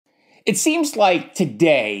It seems like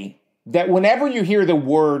today that whenever you hear the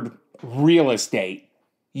word real estate,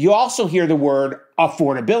 you also hear the word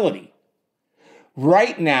affordability.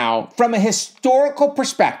 Right now, from a historical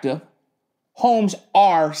perspective, homes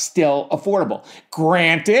are still affordable.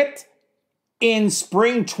 Granted, in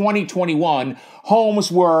spring 2021,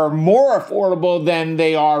 homes were more affordable than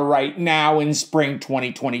they are right now in spring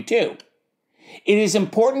 2022. It is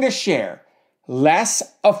important to share, less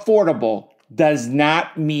affordable does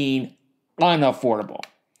not mean unaffordable.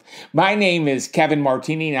 My name is Kevin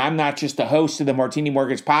Martini, and I'm not just the host of the Martini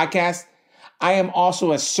Mortgage Podcast. I am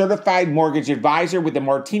also a certified mortgage advisor with the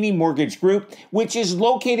Martini Mortgage Group, which is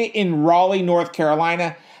located in Raleigh, North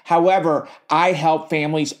Carolina. However, I help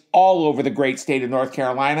families all over the great state of North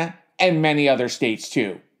Carolina and many other states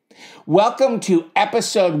too. Welcome to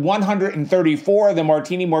episode 134 of the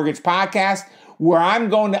Martini Mortgage Podcast, where I'm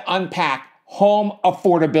going to unpack home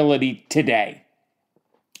affordability today.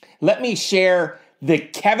 Let me share the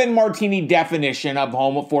Kevin Martini definition of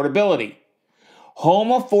home affordability. Home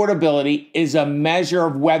affordability is a measure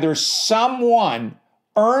of whether someone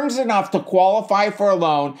earns enough to qualify for a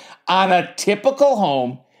loan on a typical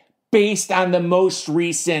home based on the most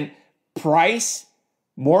recent price,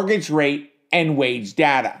 mortgage rate, and wage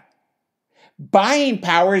data. Buying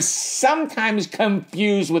power is sometimes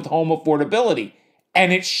confused with home affordability,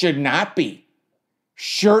 and it should not be.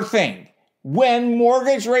 Sure thing, when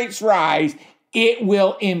mortgage rates rise, it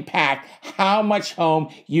will impact how much home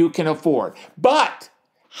you can afford. But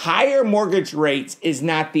higher mortgage rates is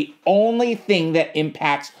not the only thing that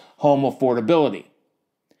impacts home affordability.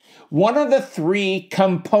 One of the three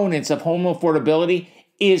components of home affordability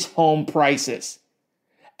is home prices.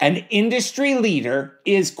 An industry leader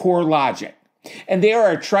is CoreLogic, and they are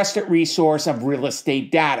a trusted resource of real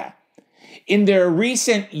estate data. In their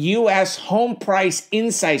recent U.S. Home Price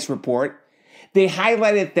Insights report, they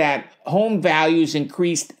highlighted that home values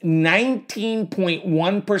increased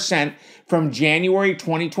 19.1% from January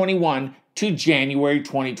 2021 to January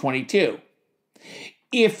 2022.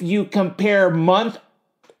 If you compare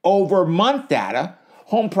month-over-month data,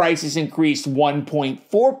 home prices increased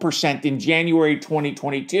 1.4% in January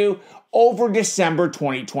 2022 over December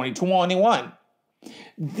 2021.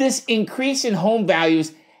 This increase in home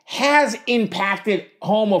values has impacted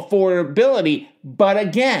home affordability, but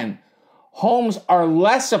again, homes are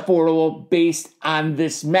less affordable based on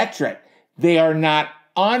this metric. They are not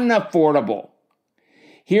unaffordable.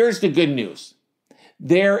 Here's the good news.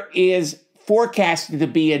 There is forecasted to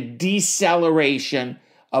be a deceleration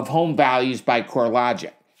of home values by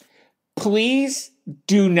CoreLogic. Please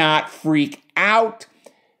do not freak out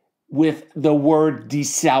with the word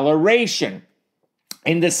deceleration.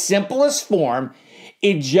 In the simplest form,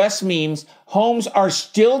 it just means homes are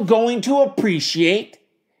still going to appreciate.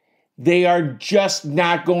 They are just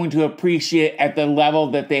not going to appreciate at the level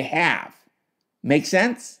that they have. Make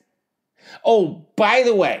sense? Oh, by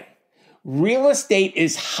the way, real estate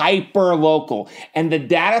is hyper-local, and the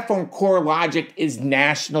data from CoreLogic is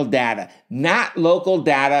national data, not local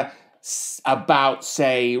data about,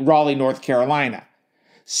 say, Raleigh, North Carolina.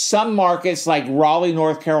 Some markets like Raleigh,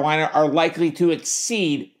 North Carolina are likely to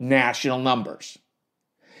exceed national numbers.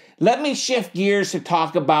 Let me shift gears to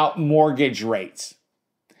talk about mortgage rates.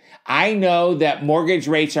 I know that mortgage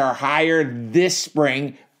rates are higher this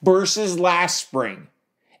spring versus last spring.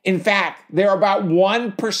 In fact, they're about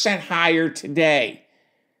 1% higher today.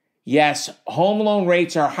 Yes, home loan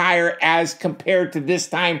rates are higher as compared to this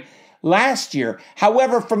time last year.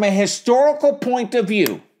 However, from a historical point of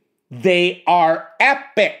view, they are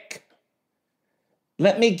epic.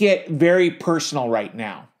 Let me get very personal right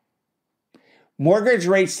now. Mortgage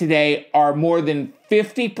rates today are more than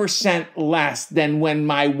 50% less than when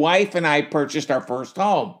my wife and I purchased our first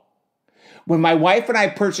home. When my wife and I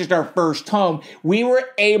purchased our first home, we were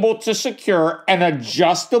able to secure an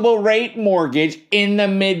adjustable rate mortgage in the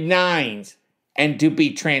mid-9s. And to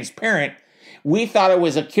be transparent, we thought it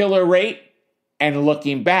was a killer rate, and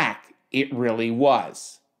looking back, it really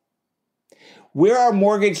was. Where are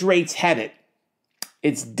mortgage rates headed?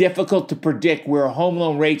 It's difficult to predict where home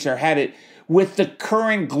loan rates are headed with the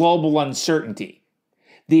current global uncertainty.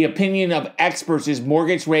 The opinion of experts is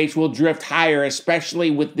mortgage rates will drift higher,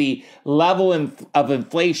 especially with the level of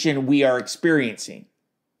inflation we are experiencing.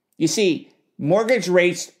 You see, mortgage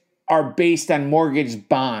rates are based on mortgage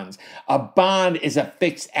bonds. A bond is a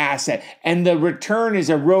fixed asset, and the return is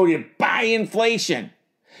eroded by inflation.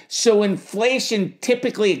 So inflation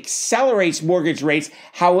typically accelerates mortgage rates.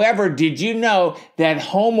 However, did you know that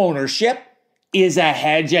homeownership is a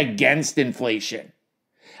hedge against inflation?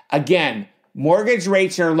 Again, mortgage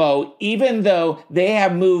rates are low, even though they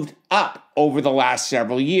have moved up over the last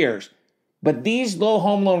several years. But these low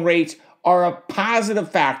home loan rates are a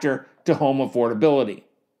positive factor to home affordability.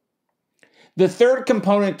 The third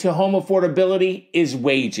component to home affordability is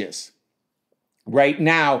wages. Right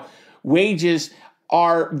now, wages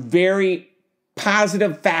are very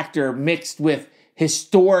positive factor mixed with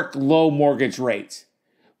historic low mortgage rates.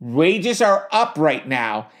 Wages are up right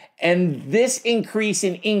now, and this increase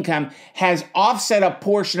in income has offset a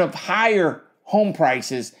portion of higher home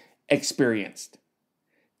prices experienced.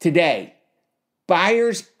 Today,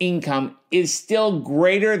 buyer's income is still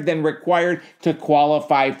greater than required to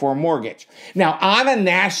qualify for a mortgage. Now, on a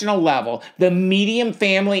national level, the median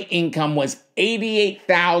family income was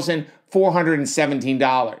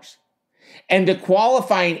 $88,417. And the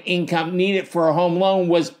qualifying income needed for a home loan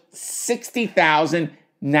was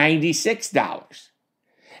 $60,096.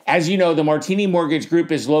 As you know, the Martini Mortgage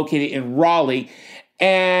Group is located in Raleigh,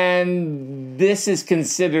 and this is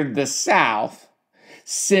considered the South.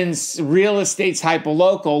 Since real estate's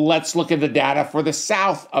hyperlocal, let's look at the data for the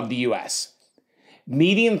South of the U.S.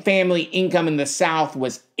 Median family income in the South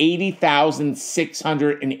was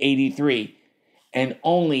 $80,683, and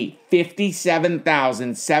only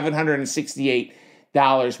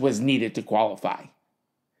 $57,768 was needed to qualify.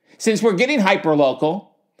 Since we're getting hyperlocal,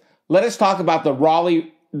 let us talk about the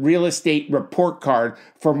Raleigh Real Estate Report Card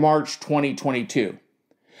for March 2022.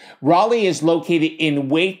 Raleigh is located in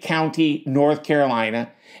Wake County, North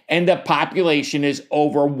Carolina, and the population is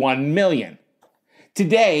over 1 million.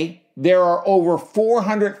 Today, there are over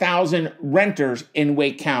 400,000 renters in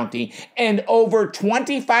Wake County, and over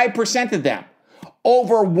 25% of them,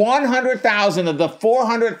 over 100,000 of the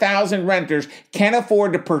 400,000 renters, can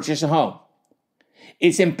afford to purchase a home.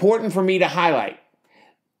 It's important for me to highlight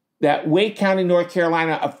that Wake County, North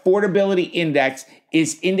Carolina Affordability Index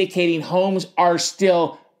is indicating homes are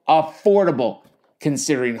still affordable,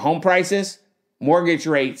 considering home prices, mortgage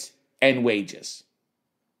rates, and wages.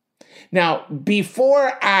 Now,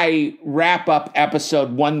 before I wrap up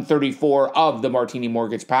episode 134 of the Martini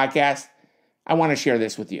Mortgage Podcast, I want to share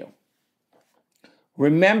this with you.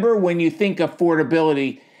 Remember, when you think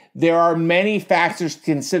affordability, there are many factors to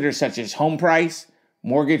consider, such as home price,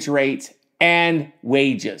 mortgage rates, and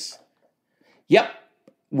wages. Yep,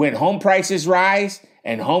 when home prices rise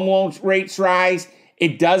and home loan rates rise,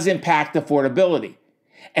 it does impact affordability.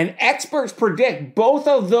 And experts predict both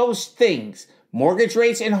of those things, mortgage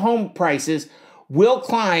rates and home prices, will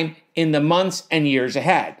climb in the months and years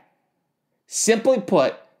ahead. Simply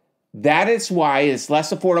put, that is why it's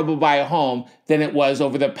less affordable to buy a home than it was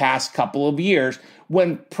over the past couple of years,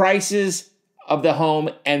 when prices of the home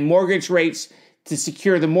and mortgage rates to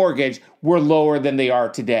secure the mortgage were lower than they are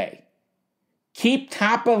today. Keep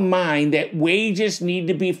top of mind that wages need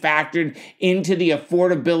to be factored into the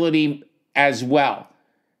affordability as well.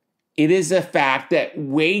 It is a fact that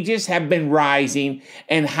wages have been rising,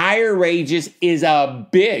 and higher wages is a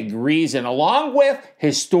big reason, along with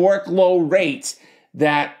historic low rates,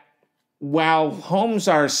 that while homes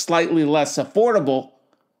are slightly less affordable,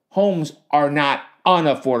 homes are not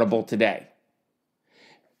unaffordable today.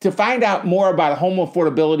 To find out more about home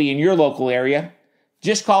affordability in your local area,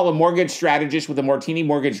 just call a mortgage strategist with the Martini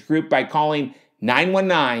Mortgage Group by calling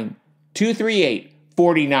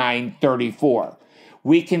 919-238-4934.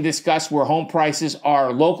 We can discuss where home prices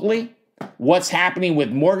are locally, what's happening with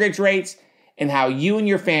mortgage rates, and how you and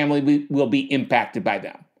your family will be impacted by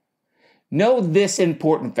them. Know this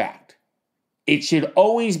important fact: it should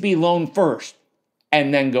always be loan first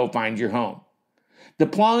and then go find your home.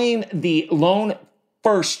 Deploying the loan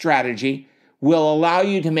first strategy will allow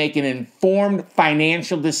you to make an informed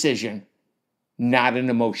financial decision, not an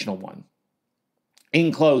emotional one.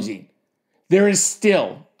 In closing, there is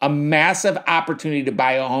still a massive opportunity to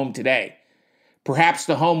buy a home today. Perhaps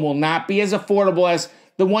the home will not be as affordable as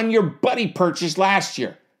the one your buddy purchased last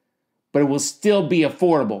year, but it will still be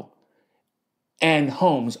affordable, and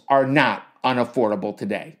homes are not unaffordable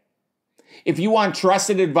today. If you want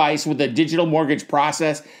trusted advice with a digital mortgage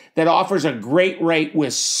process that offers a great rate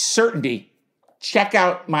with certainty, check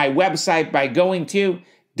out my website by going to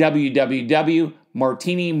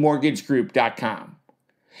www.martinimortgagegroup.com.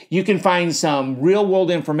 You can find some real-world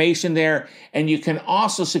information there, and you can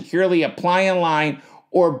also securely apply online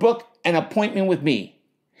or book an appointment with me.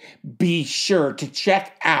 Be sure to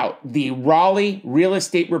check out the Raleigh Real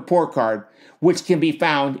Estate Report Card, which can be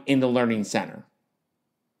found in the Learning Center.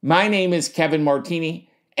 My name is Kevin Martini,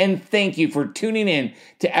 and thank you for tuning in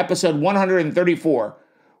to episode 134,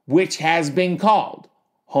 which has been called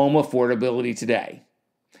Home Affordability Today.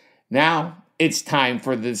 Now, it's time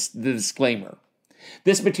for the disclaimer.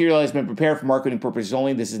 This material has been prepared for marketing purposes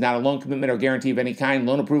only. This is not a loan commitment or guarantee of any kind.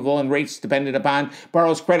 Loan approval and rates dependent upon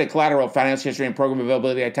borrower's credit, collateral, financial history, and program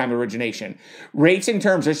availability at time of origination. Rates and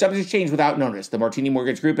terms are subject to change without notice. The Martini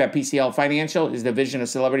Mortgage Group at PCL Financial is the division of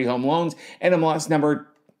Celebrity Home Loans, NMLS number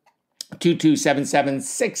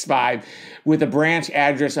 227765, with a branch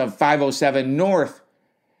address of 507 North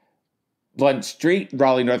Blunt Street,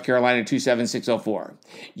 Raleigh, North Carolina, 27604.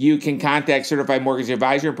 You can contact Certified Mortgage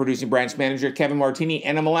Advisor and Producing Branch Manager Kevin Martini,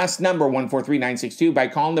 NMLS number 143962, by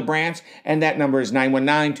calling the branch, and that number is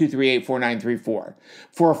 919-238-4934.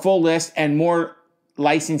 For a full list and more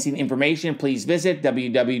licensing information, please visit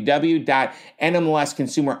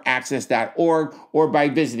www.nmlsconsumeraccess.org or by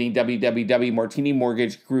visiting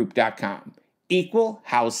www.martinimortgagegroup.com. Equal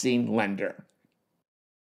Housing Lender.